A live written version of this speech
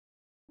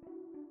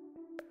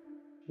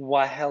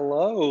Why,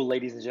 hello,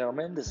 ladies and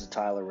gentlemen. This is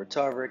Tyler with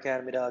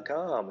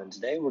TarverAcademy.com, and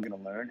today we're going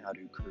to learn how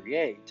to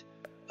create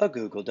a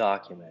Google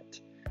document.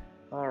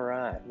 All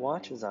right,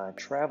 watch as I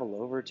travel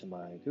over to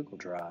my Google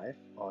Drive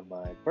on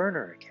my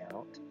burner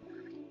account.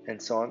 And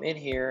so I'm in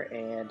here,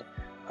 and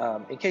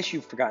in case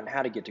you've forgotten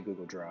how to get to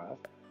Google Drive,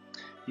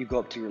 you go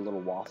up to your little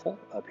waffle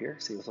up here.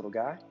 See this little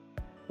guy?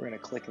 We're going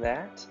to click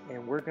that,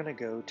 and we're going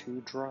to go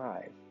to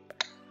Drive.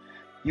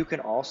 You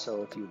can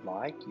also, if you'd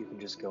like, you can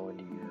just go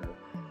into your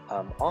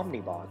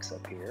Omnibox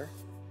up here.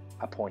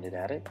 I pointed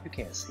at it. You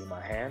can't see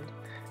my hand.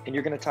 And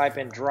you're going to type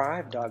in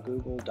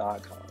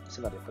drive.google.com. It's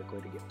another quick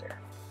way to get there.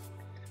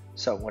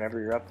 So whenever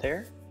you're up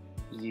there,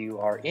 you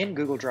are in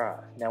Google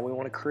Drive. Now we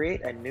want to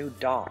create a new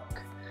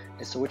doc.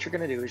 And so what you're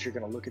going to do is you're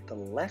going to look at the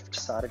left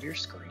side of your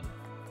screen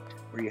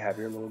where you have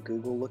your little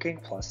Google looking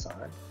plus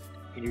sign.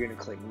 And you're going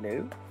to click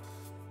New.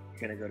 You're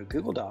going to go to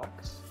Google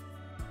Docs.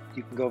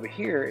 You can go over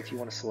here if you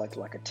want to select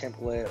like a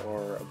template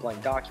or a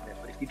blank document,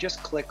 but if you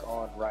just click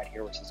on right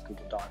here which says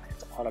Google Doc,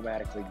 it's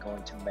automatically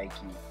going to make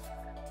you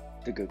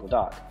the Google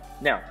Doc.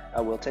 Now, I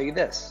will tell you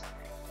this,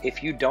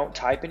 if you don't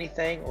type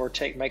anything or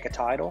make a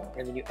title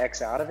and then you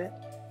X out of it,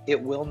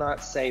 it will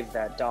not save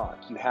that doc.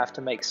 You have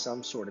to make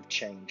some sort of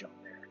change on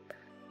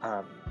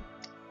there.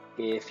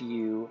 If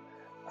you,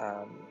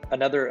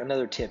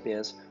 another tip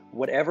is,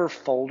 whatever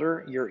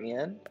folder you're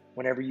in,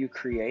 whenever you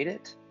create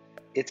it,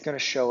 it's going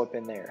to show up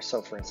in there.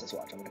 So for instance,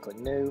 watch, I'm going to click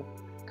New,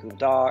 Google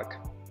Doc.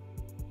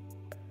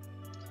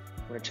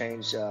 I'm going to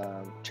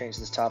change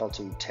this title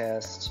to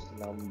Test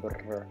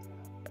Number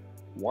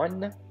 1.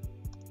 Then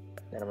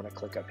I'm going to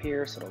click up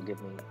here, so it'll give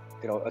me,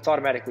 it's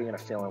automatically going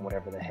to fill in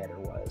whatever the header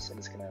was, and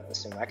it's going to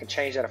assume. I can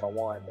change that if I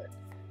want, but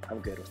I'm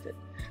good with it.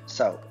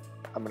 So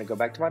I'm going to go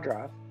back to my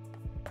drive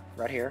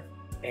right here,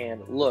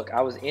 and look,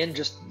 I was in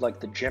just like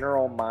the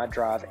general My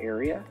Drive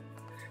area.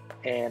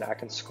 And I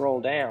can scroll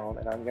down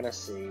and I'm gonna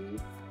see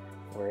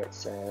where it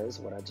says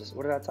what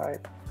did I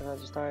type? Did I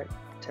just type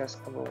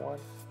test number 1?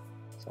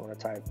 So I'm gonna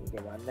type and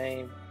get my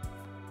name.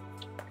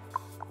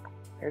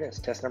 There it is,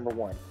 test number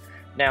 1.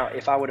 Now,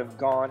 if I would have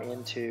gone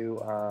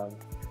into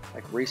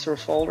like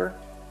resource folder,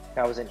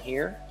 I was in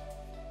here,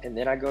 and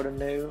then I go to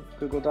new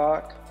Google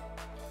Doc.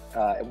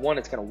 One,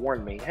 it's gonna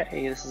warn me,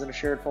 hey, this is in a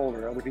shared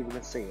folder. Other people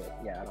can see it.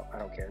 Yeah, I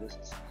don't care. This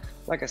is,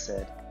 like I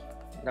said,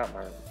 not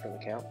my real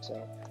account.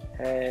 So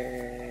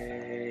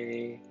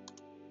hey,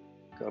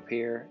 go up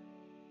here.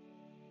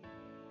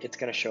 It's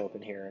gonna show up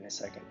in here in a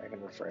second. I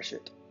can refresh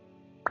it,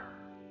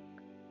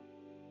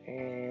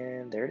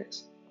 and there it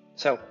is.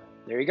 So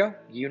there you go.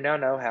 You now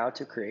know how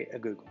to create a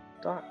Google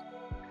Doc.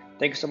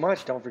 Thank you so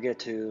much. Don't forget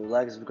to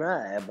like,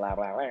 subscribe, blah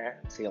blah blah.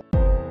 See you.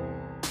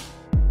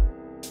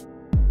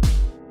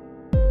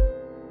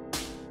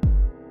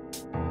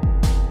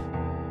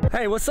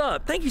 Hey, what's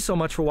up? Thank you so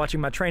much for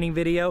watching my training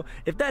video.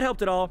 If that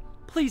helped at all,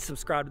 please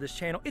subscribe to this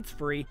channel. It's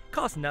free,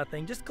 costs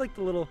nothing. Just click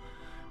the little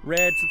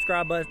red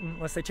subscribe button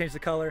unless they change the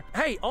color.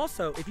 Hey,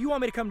 also, if you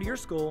want me to come to your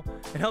school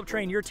and help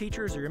train your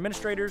teachers or your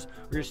administrators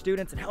or your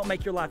students and help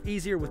make your life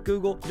easier with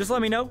Google, just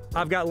let me know.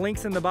 I've got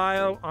links in the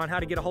bio on how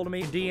to get a hold of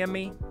me. DM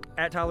me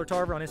at Tyler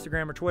Tarver on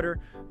Instagram or Twitter.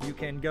 You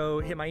can go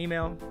hit my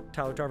email,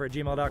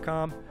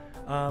 tylertarver@gmail.com,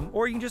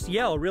 or you can just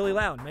yell really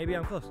loud. Maybe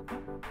I'm close.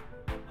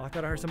 Oh, I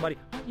thought I heard somebody.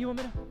 You want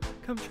me to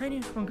come train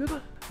you on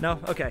Google? No?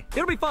 Okay.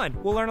 It'll be fun.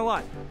 We'll learn a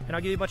lot. And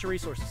I'll give you a bunch of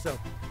resources. So,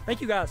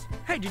 thank you guys.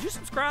 Hey, did you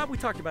subscribe? We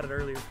talked about it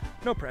earlier.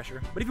 No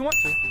pressure. But if you want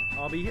to,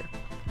 I'll be here.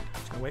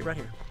 Just gonna wait right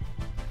here.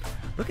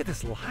 Look at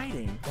this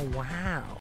lighting. Oh, wow.